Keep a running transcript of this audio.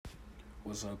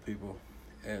What's up, people?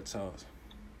 Ad Talks.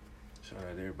 Shout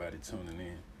out to everybody tuning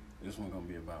in. This one gonna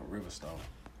be about Riverstone.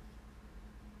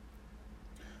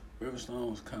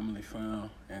 Riverstone is commonly found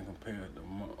and compared to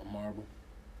marble,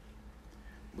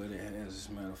 but it has its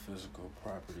metaphysical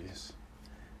properties.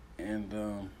 And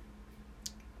let me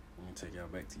take y'all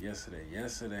back to yesterday.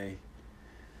 Yesterday,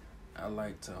 I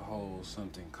like to hold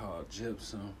something called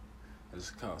gypsum.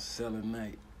 It's called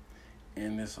selenite,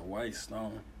 and it's a white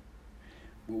stone.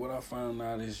 But what I found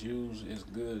out is used is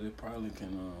good. It probably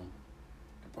can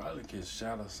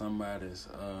shatter somebody's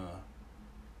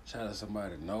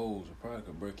nose. It probably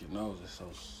could break your nose. It's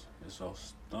so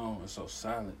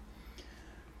solid.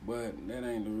 But that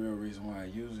ain't the real reason why I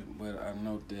use it. But I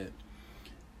know that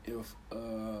if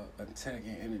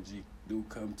attacking energy do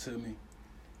come to me,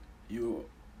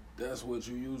 that's what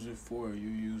you use it for. You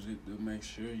use it to make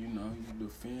sure you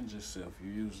defend yourself.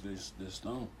 You use this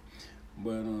stone.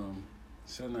 But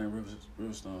selenite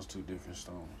riverstone is two different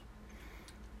stones.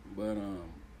 But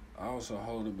I also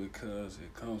hold it because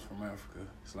it comes from Africa.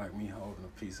 It's like me holding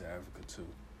a piece of Africa too.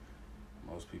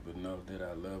 Most people know that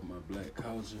I love my black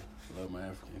culture, love my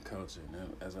African culture.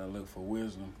 And as I look for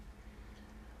wisdom,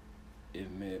 it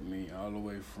led me all the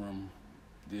way from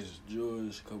this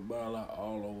Jewish Kabbalah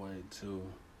all the way to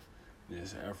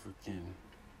this African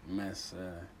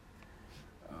Maasai,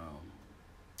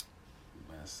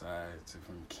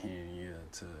 from Kenya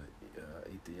to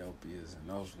Ethiopia's and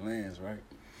those lands, right?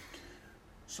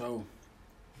 So,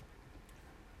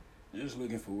 just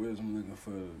looking for wisdom, looking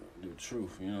for the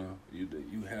truth.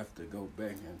 You have to go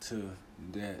back into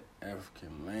that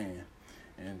African land,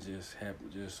 and just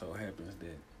so happens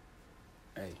that,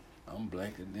 hey, I'm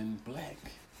blacker than black.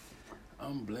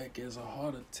 I'm black as a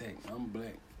heart attack. I'm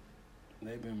black.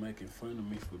 They've been making fun of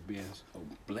me for being so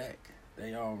black.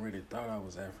 They already thought I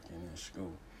was African in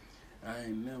school. I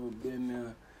ain't never been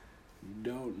there.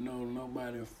 Don't know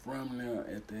nobody from there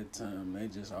at that time. They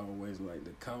just always like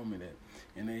to call me that.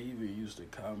 And they even used to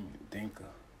call me Dinka.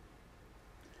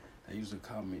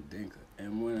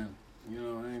 And when,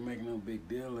 I ain't making no big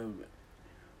deal of it.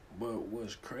 But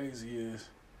what's crazy is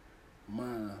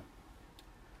my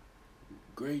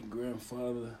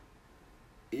great-grandfather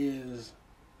is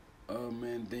a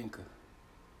Mandinka.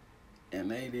 And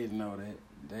they didn't know that.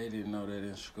 They didn't know that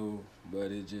in school,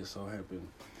 but it just so happened.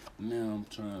 Now I'm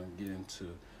trying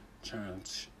to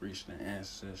reach the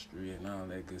ancestry and all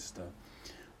that good stuff.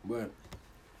 But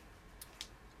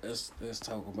let's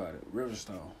talk about it.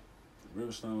 Riverstone.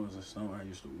 Riverstone was a stone I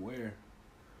used to wear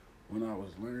when I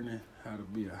was learning how to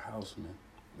be a houseman.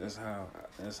 That's how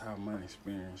my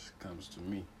experience comes to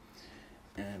me.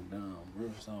 And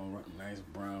Riverstone, nice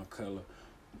brown color.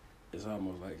 It's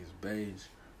almost like it's beige.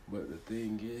 But the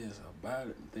thing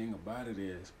about it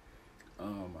is,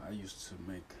 I used to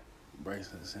make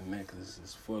bracelets and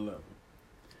necklaces full of it.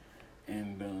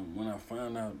 And when I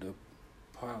found out the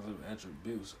positive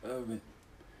attributes of it,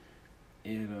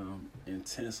 it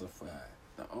intensified.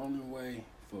 The only way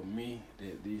for me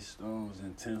that these stones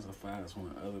intensify is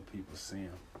when other people see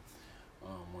them.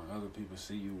 When other people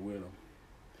see you with them.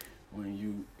 When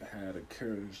you had the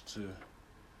courage to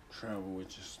travel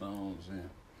with your stones and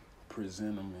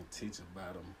present them and teach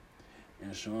about them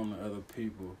and show them to other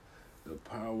people, the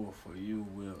power for you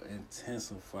will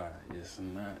intensify. It's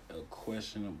not a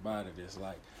question about it. It's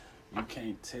like you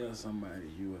can't tell somebody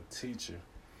you a teacher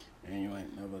and you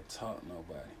ain't never taught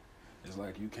nobody. It's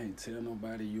like you can't tell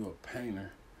nobody you a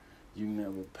painter, you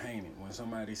never painted. When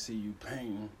somebody see you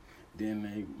painting, then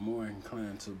they more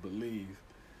inclined to believe,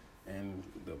 and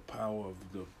the power of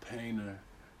the painter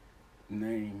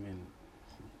name and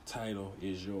title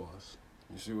is yours.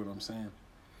 You see what I'm saying?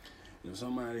 If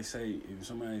somebody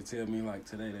tell me like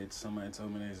today, somebody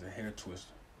told me there's a hair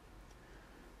twister,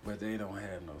 but they don't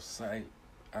have no sight,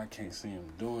 I can't see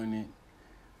them doing it,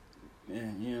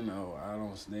 and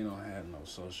they don't have no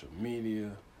social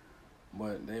media,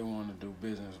 but they want to do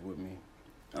business with me,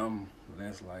 I'm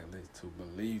less likely to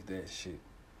believe that shit.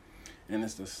 And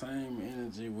it's the same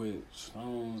energy with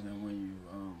stones, and when you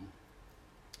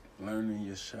learning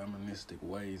your shamanistic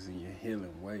ways and your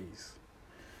healing ways,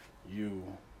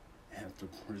 you have to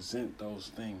present those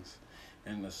things.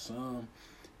 And the some,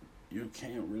 you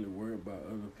can't really worry about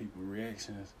other people's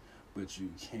reactions, but you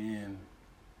can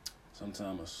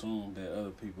sometimes assume that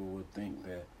other people would think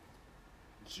that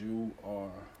you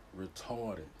are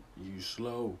retarded, you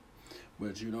slow,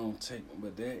 but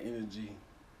that energy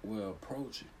will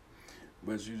approach you.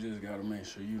 But you just gotta make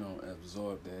sure you don't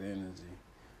absorb that energy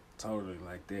totally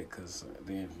like that, because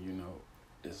then,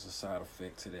 it's a side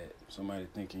effect to that. Somebody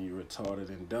thinking you're retarded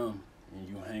and dumb, and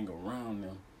you hang around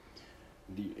them,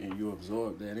 and you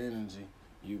absorb that energy,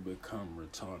 you become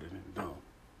retarded and dumb.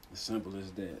 As simple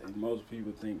as that. And most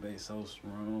people think they so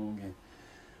strong, and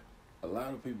a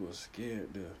lot of people are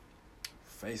scared to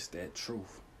face that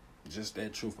truth. Just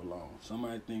that truth alone.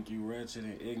 Somebody think you wretched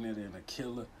and ignorant and a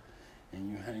killer, and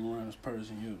you hang around this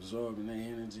person, you absorbing their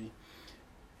energy,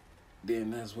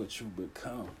 then that's what you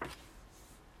become.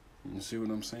 You see what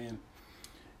I'm saying?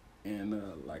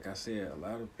 And like I said, a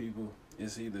lot of people,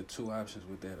 it's either two options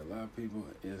with that. A lot of people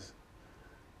is,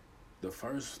 the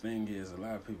first thing is, a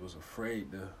lot of people's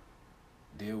afraid to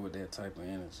deal with that type of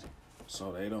energy.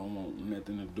 So they don't want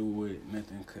nothing to do with it,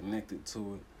 nothing connected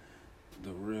to it.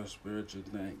 The real spiritual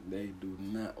thing, they do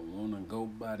not want to go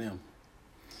by them,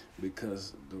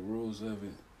 because the rules of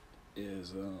it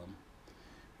is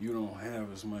you don't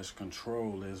have as much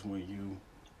control as when you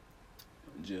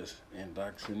just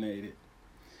indoctrinated.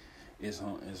 It's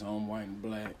on white and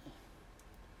black.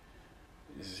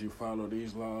 It's you follow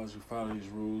these laws, you follow these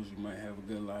rules, you might have a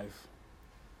good life.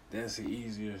 That's the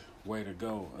easier way to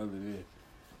go, other than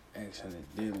actually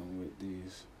dealing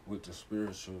with the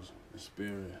spirituals, the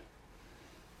spirit,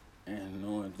 and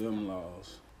knowing them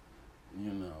laws,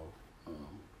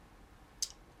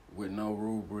 with no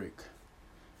rubric.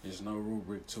 There's no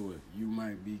rubric to it. You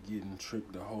might be getting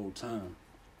tricked the whole time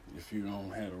if you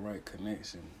don't have the right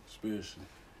connection spiritually.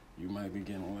 You might be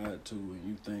getting lied to, and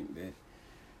you think that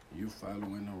you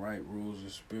following the right rules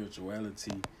of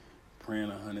spirituality, praying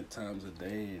 100 times a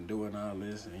day and doing all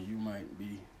this, and you might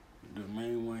be the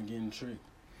main one getting tricked.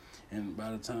 And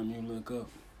by the time you look up,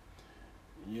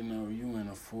 you in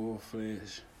a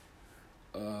full-fledged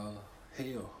hell.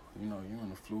 You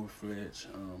in a full-fledged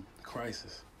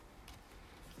crisis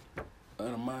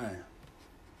of the mind.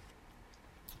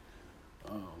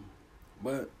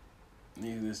 But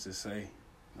needless to say,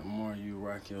 the more you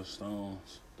rock your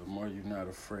stones, the more you're not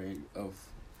afraid of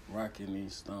rocking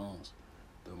these stones,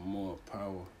 the more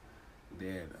power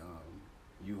that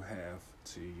you have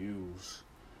to use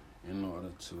in order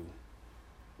to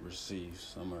receive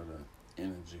some of the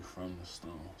energy from the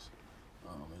stones.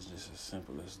 It's just as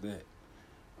simple as that.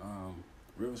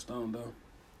 Riverstone, though,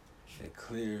 it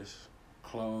clears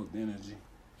clogged energy.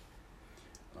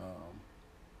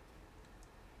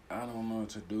 I don't know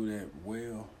to do that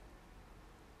well,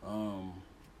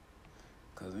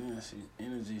 because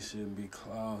energy shouldn't be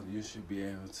clogged. You should be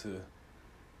able to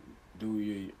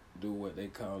do what they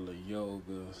call the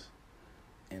yogas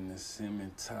and the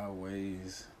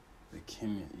simitaways, the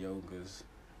Kemet yogas,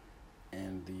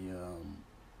 and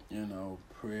the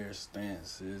prayer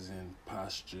stances and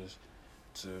postures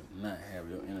to not have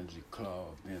your energy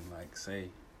clogged. And like say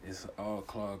it's all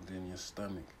clogged in your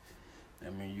stomach,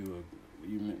 that means you're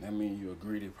a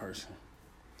greedy person.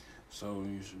 So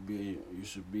you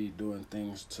should be doing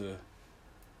things to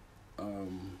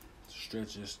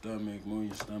stretch your stomach, move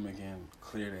your stomach, and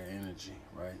clear that energy,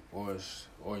 right?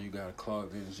 Or you got a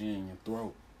clogged energy in your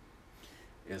throat.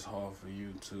 It's hard for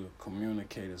you to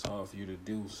communicate. It's hard for you to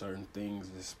do certain things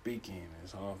as speaking.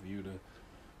 It's hard for you to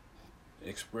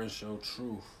express your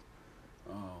truth.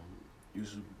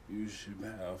 You should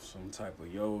have some type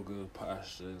of yoga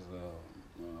postures,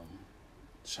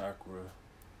 chakra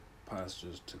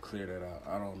postures to clear that out.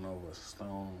 I don't know a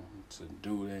stone to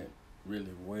do that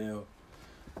really well,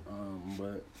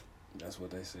 but that's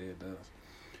what they say it does.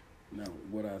 Now,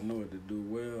 what I know it to do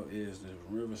well is the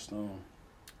Riverstone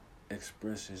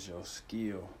expresses your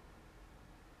skill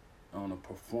on a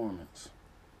performance.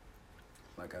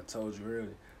 Like I told you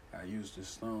earlier, I used this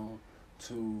stone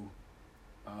to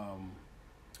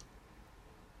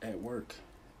at work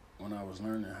when I was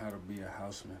learning how to be a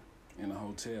houseman in a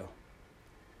hotel.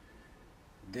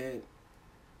 That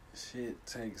shit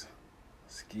takes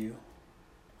skill.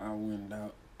 I went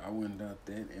out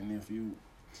that, and if you,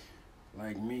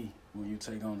 like me, when you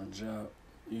take on a job,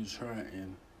 you try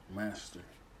and master.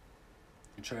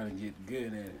 You try to get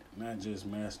good at it, not just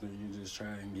master, you just try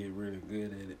and get really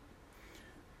good at it.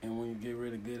 And when you get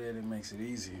really good at it, it makes it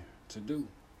easier to do.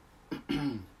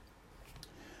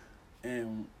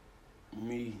 And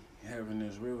me having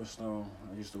this Riverstone,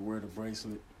 I used to wear the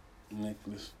bracelet,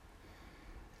 necklace,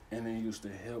 and it used to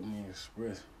help me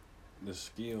express the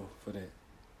skill for that.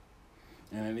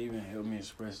 And it even helped me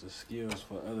express the skills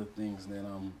for other things that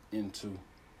I'm into,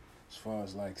 as far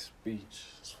as like speech,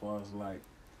 as far as like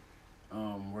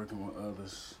working with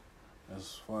others,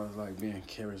 as far as like being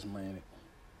charismatic.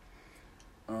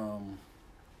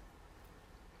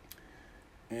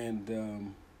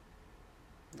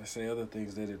 Let's say other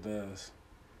things that it does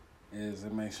is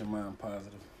it makes your mind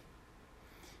positive.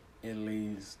 It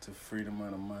leads to freedom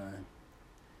of the mind.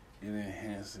 It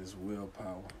enhances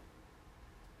willpower.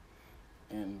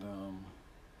 And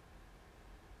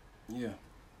yeah,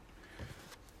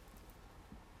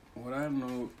 what I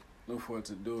look for it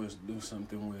to do is do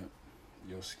something with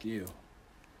your skill.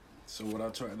 So what I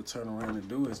try to turn around and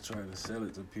do is try to sell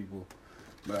it to people,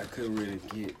 but I couldn't really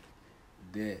get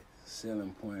that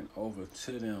selling point over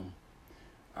to them.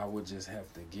 I would just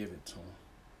have to give it to them.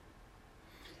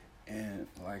 And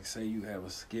like, say you have a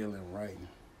skill in writing.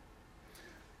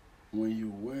 When you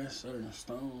wear certain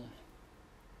stones,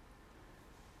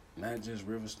 not just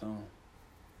river stone,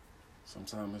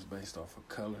 sometimes it's based off of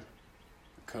color.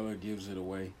 The color gives it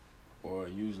away, or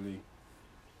usually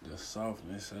the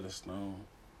softness of the stone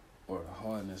or the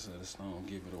hardness of the stone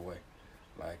give it away.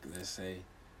 Like, let's say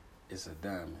it's a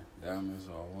diamond. Diamonds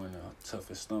are one of the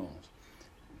toughest stones.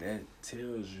 That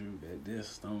tells you that this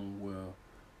stone will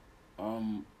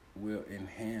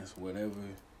enhance whatever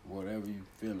you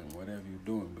feeling, whatever you're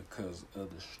doing, because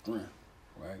of the strength,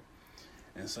 right?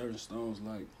 And certain stones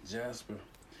like jasper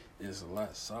is a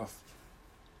lot softer.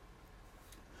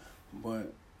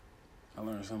 But I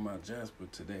learned something about jasper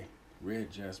today. Red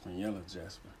jasper and yellow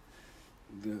jasper.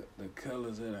 The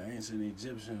colors of the ancient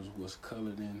Egyptians was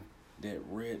colored in that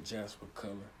red jasper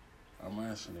color. I'm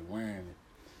actually wearing it.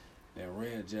 That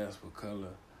red jasper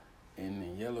color and the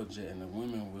yellow and the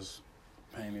women was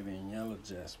painted in yellow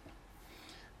jasper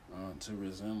to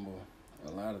resemble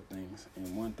a lot of things.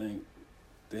 And one thing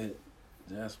that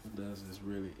jasper does is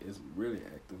really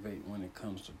activate when it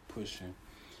comes to pushing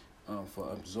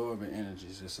for absorbing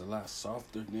energies. It's a lot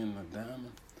softer than the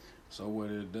diamond. So what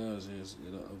it does is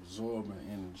it'll absorb an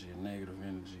energy, a negative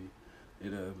energy.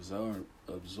 It'll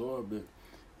absorb it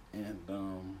and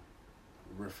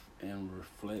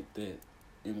reflect that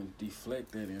and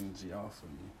deflect that energy off of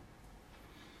you.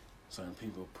 Certain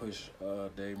people push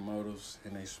their motives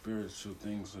and their spiritual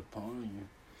things upon you.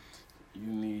 You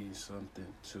need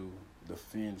something to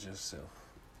defend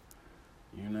yourself.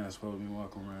 You're not supposed to be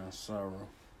walking around sorrow.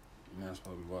 You're not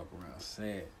supposed to be walking around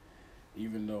sad.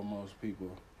 Even though most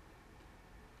people,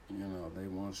 they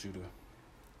want you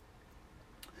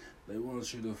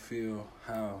to feel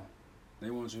how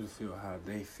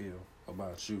they feel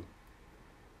about you.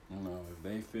 If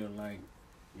they feel like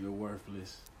you're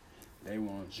worthless, they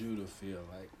want you to feel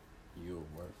like you're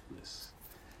worthless.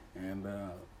 And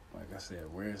like I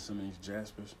said, wearing some of these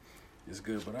jaspers is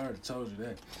good, but I already told you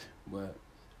that. But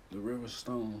the river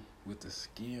stone with the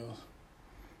skills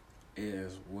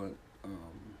is what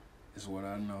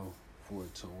I know for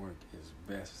it to work is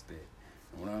best at.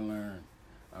 And what I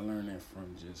learned that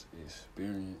from just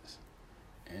experience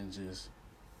and just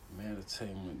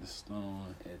meditating with the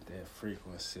stone at that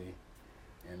frequency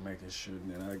and making sure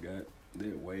that I got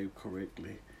that wave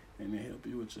correctly. And it help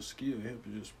you with your skill. It help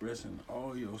you expressing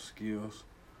all your skills.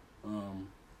 And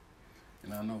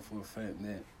I know for a fact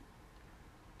that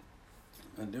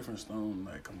a different stone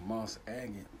like a moss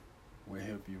agate will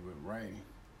help you with writing.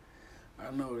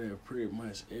 I know that pretty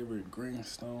much every green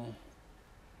stone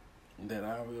that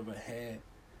I've ever had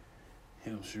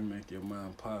helps you make your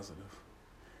mind positive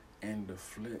and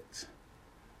deflect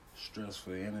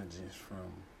stressful energies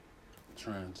from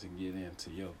trying to get into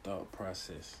your thought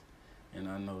process. And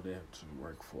I know that to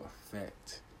work for a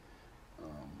fact.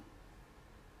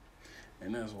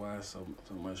 And that's why it's so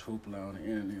much hoopla on the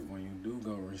internet when you do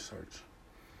go research.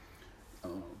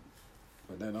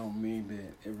 But that don't mean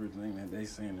that everything that they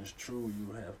saying is true.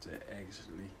 You have to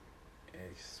actually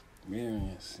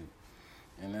experience it.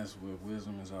 And that's what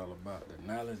wisdom is all about. The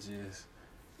knowledge is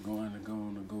going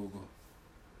on to Google,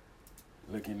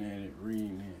 looking at it,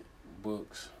 reading it,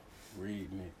 books,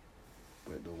 reading it.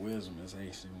 But the wisdom is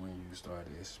actually when you start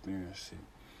to experience it.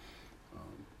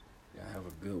 Y'all have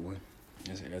a good one.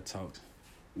 It's Air Talks.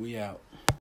 We out.